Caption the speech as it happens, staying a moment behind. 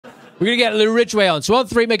We're going to get Lou Ridgeway on. So on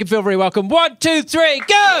three, make him feel very welcome. 1, 2, 3,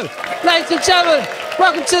 go! Ladies and gentlemen,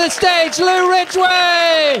 welcome to the stage, Lou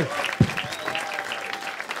Ridgeway!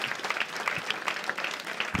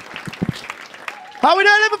 How we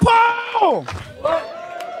doing, Liverpool?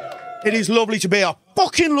 It is lovely to be here.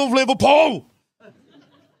 Fucking love Liverpool.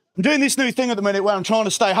 I'm doing this new thing at the minute where I'm trying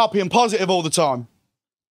to stay happy and positive all the time.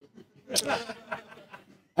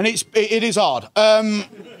 And it is hard.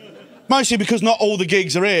 Mostly because not all the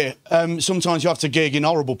gigs are here. Sometimes you have to gig in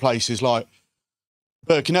horrible places like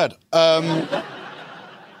Birkenhead. But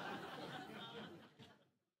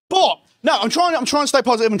no, I'm trying to stay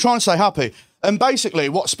positive and trying to stay happy. And basically,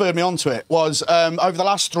 what spurred me onto it was over the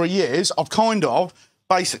last 3 years, I've kind of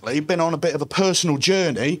basically been on a bit of a personal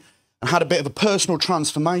journey and had a bit of a personal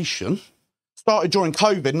transformation. Started during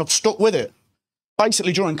COVID, and I've stuck with it.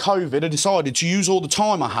 Basically, during COVID, I decided to use all the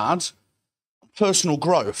time I had on personal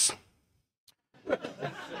growth.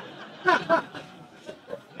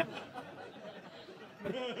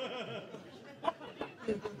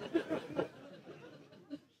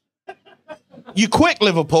 You quick,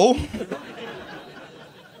 Liverpool.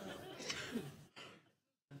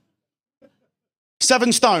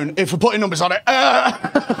 Seven stone, if we're putting numbers on it.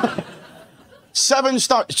 7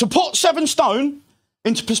 stone. To put 7 stone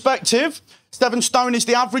into perspective, 7 stone is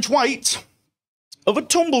the average weight of a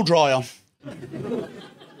tumble dryer.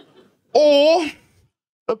 Or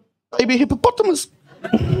a baby hippopotamus.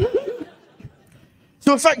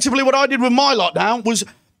 So effectively what I did with my lockdown was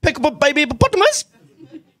pick up a baby hippopotamus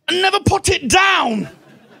and never put it down.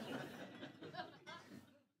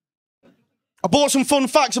 I bought some fun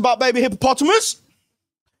facts about baby hippopotamus.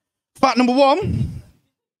 Fact number 1,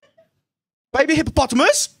 baby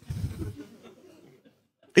hippopotamus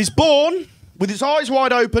is born with its eyes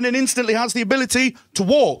wide open and instantly has the ability to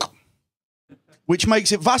walk, which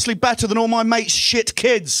makes it vastly better than all my mates' shit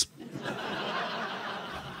kids.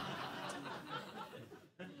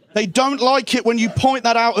 They don't like it when you point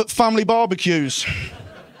that out at family barbecues.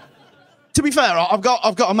 To be fair, I've got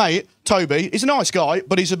a mate, Toby. He's a nice guy,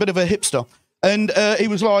 but he's a bit of a hipster. And he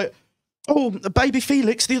was like, oh, baby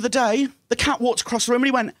Felix, the other day, the cat walked across the room and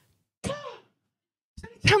he went,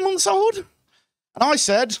 10 months old? And I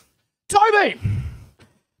said, Toby,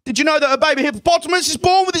 did you know that a baby hippopotamus is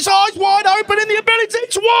born with its eyes wide open and the ability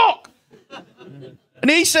to walk?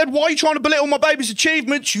 And he said, why are you trying to belittle my baby's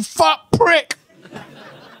achievements, you fat prick?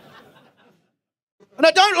 And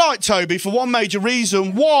I don't like Toby for one major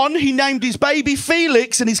reason. 1, he named his baby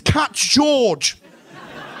Felix and his cat George.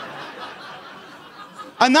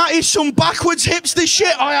 And that is some backwards hipster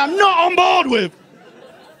shit I am not on board with.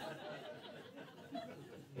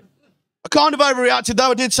 I kind of overreacted though.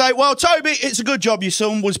 I did say, well, Toby, it's a good job your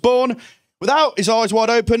son was born without his eyes wide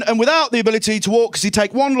open and without the ability to walk, because he'd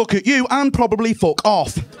take one look at you and probably fuck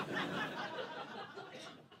off.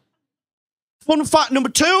 Fun fact number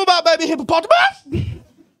 2 about baby hippopotamus.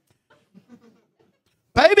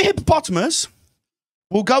 Baby hippopotamus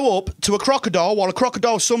will go up to a crocodile while a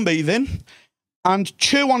crocodile's sunbathing and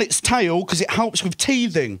chew on its tail because it helps with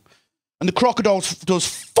teething. And the crocodile does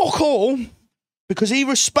fuck all because he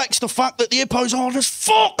respects the fact that the hippo's hard as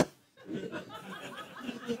fuck.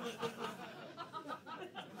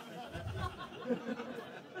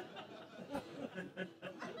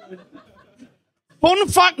 Fun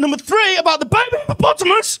fact number 3 about the baby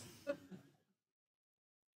hippopotamus.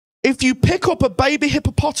 If you pick up a baby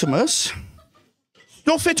hippopotamus,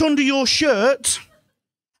 stuff it under your shirt,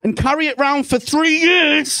 and carry it round for 3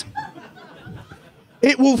 years,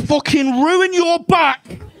 it will fucking ruin your back.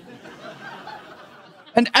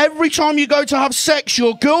 And every time you go to have sex,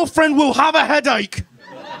 your girlfriend will have a headache.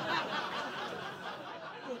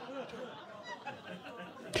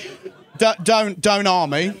 Don't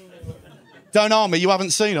arm me. Don't arm me, you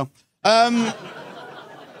haven't seen her.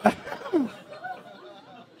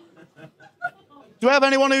 Do we have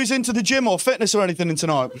anyone who's into the gym or fitness or anything in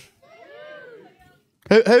tonight?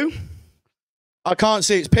 Who? I can't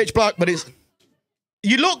see. It's pitch black, but it's.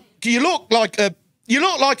 You look like a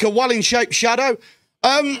well in shape shadow.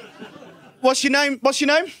 What's your name?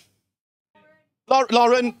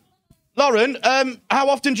 Lauren. Lauren. How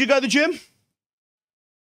often do you go to the gym?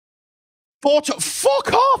 4 to.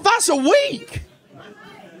 Fuck off. That's a week.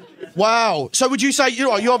 Wow. So would you say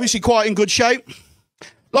you're obviously quite in good shape?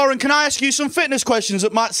 Lauren, can I ask you some fitness questions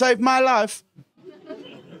that might save my life?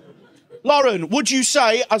 Lauren, would you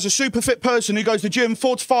say, as a super fit person who goes to the gym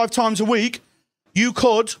 4 to 5 times a week, you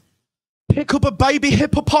could pick up a baby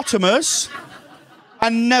hippopotamus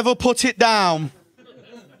and never put it down?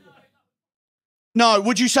 No.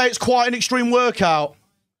 Would you say it's quite an extreme workout?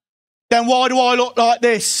 Then why do I look like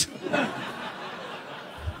this?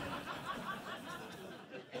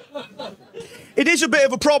 It is a bit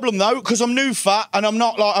of a problem though, because I'm new fat and I'm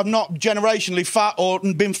not generationally fat or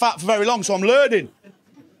been fat for very long, so I'm learning.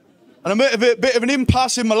 And I'm at a bit of an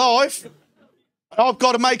impasse in my life. And I've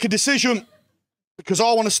got to make a decision because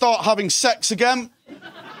I want to start having sex again.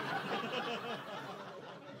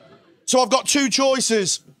 So I've got two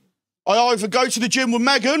choices. I either go to the gym with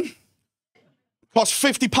Megan, costs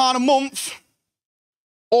 £50 a month,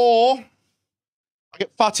 or I get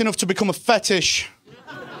fat enough to become a fetish.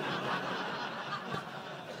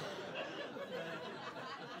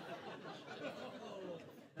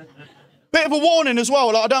 Bit of a warning as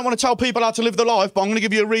well. Like, I don't want to tell people how to live their life, but I'm going to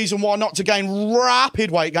give you a reason why not to gain rapid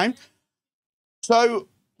weight gain. So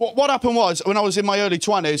what happened was, when I was in my early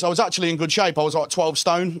 20s, I was actually in good shape. I was like 12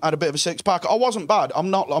 stone, had a bit of a six pack. I wasn't bad. I'm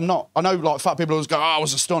not. I know like fat people always go, oh, I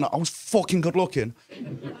was a stunner. I was fucking good looking.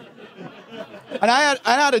 And I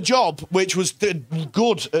had a job which was good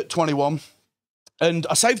at 21. And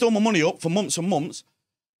I saved all my money up for months and months.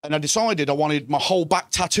 And I decided I wanted my whole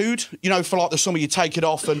back tattooed. You know, for like the summer you take it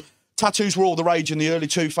off, and tattoos were all the rage in the early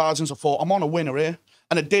 2000s. I thought, I'm on a winner here.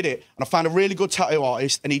 And I did it. And I found a really good tattoo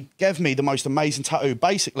artist, and he gave me the most amazing tattoo.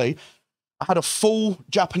 Basically, I had a full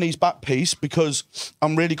Japanese back piece because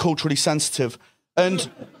I'm really culturally sensitive. And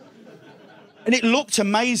it looked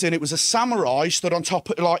amazing. It was a samurai stood on top,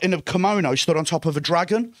 like in a kimono, stood on top of a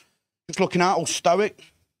dragon, just looking out all stoic.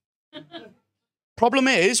 Problem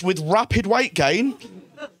is, with rapid weight gain,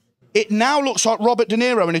 it now looks like Robert De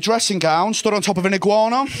Niro in a dressing gown, stood on top of an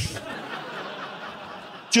iguana.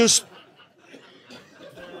 Just...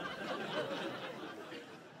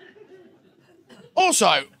 Also,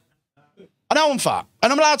 I know I'm fat,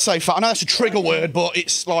 and I'm allowed to say fat. I know that's a trigger word, but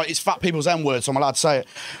it's like, it's fat people's N word, so I'm allowed to say it.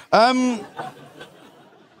 I'm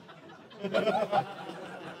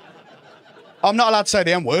not allowed to say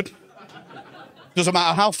the N word. Doesn't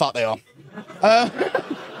matter how fat they are.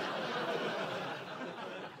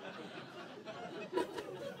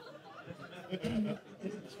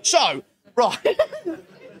 So, right.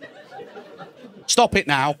 Stop it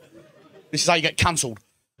now. This is how you get cancelled.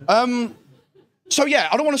 So, yeah,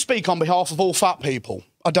 I don't want to speak on behalf of all fat people.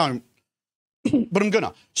 I don't. But I'm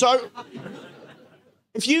gonna. So,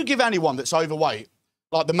 if you give anyone that's overweight,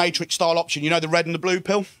 like the Matrix-style option, you know, the red and the blue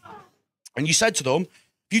pill, and you said to them,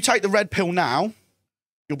 if you take the red pill now,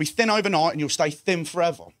 you'll be thin overnight and you'll stay thin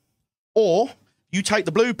forever. Or, you take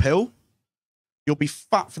the blue pill, you'll be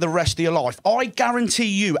fat for the rest of your life. I guarantee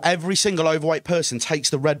you every single overweight person takes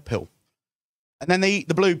the red pill. And then they eat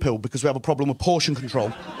the blue pill because we have a problem with portion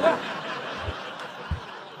control.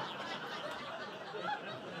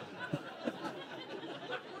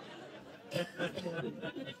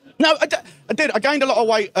 No, I did. I gained a lot of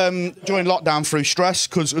weight during lockdown through stress,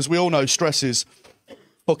 because, as we all know, stress is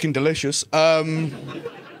fucking delicious. Spent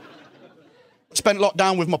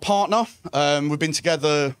lockdown with my partner. We've been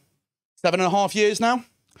together 7.5 years now.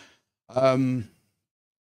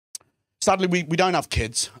 Sadly, we don't have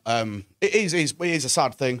kids. It is a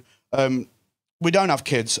sad thing. We don't have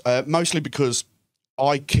kids, mostly because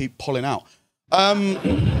I keep pulling out.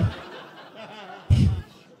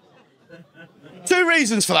 Two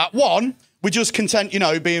reasons for that. One, we're just content, you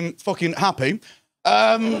know, being fucking happy.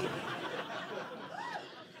 And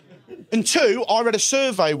two, I read a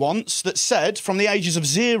survey once that said from the ages of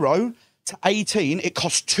 0 to 18, it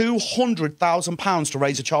costs £200,000 to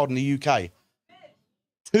raise a child in the UK.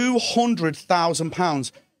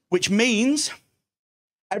 £200,000, which means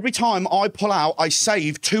every time I pull out, I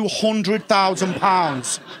save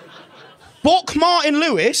 £200,000. Fuck Martin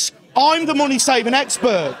Lewis, I'm the money-saving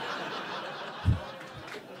expert.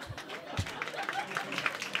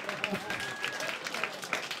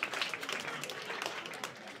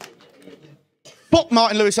 Fuck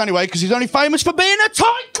Martin Lewis anyway, because he's only famous for being a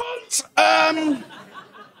tight cunt.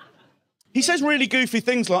 He says really goofy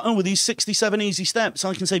things like, oh, with these 67 easy steps,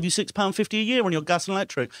 I can save you £6.50 a year on your gas and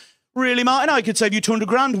electric. Really, Martin? I could save you 200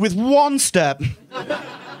 grand with one step.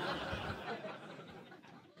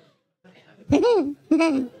 To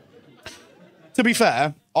be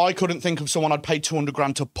fair, I couldn't think of someone I'd pay 200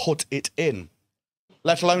 grand to put it in,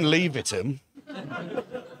 let alone leave it in.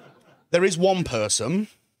 There is one person,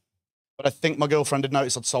 but I think my girlfriend had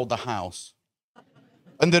noticed I'd sold the house,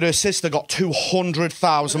 and that her sister got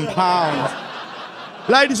 £200,000.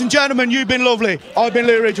 Ladies and gentlemen, you've been lovely. I've been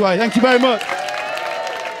Lee Ridgeway. Thank you very much.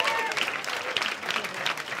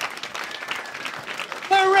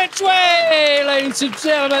 The Ridgeway, ladies and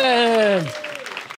gentlemen.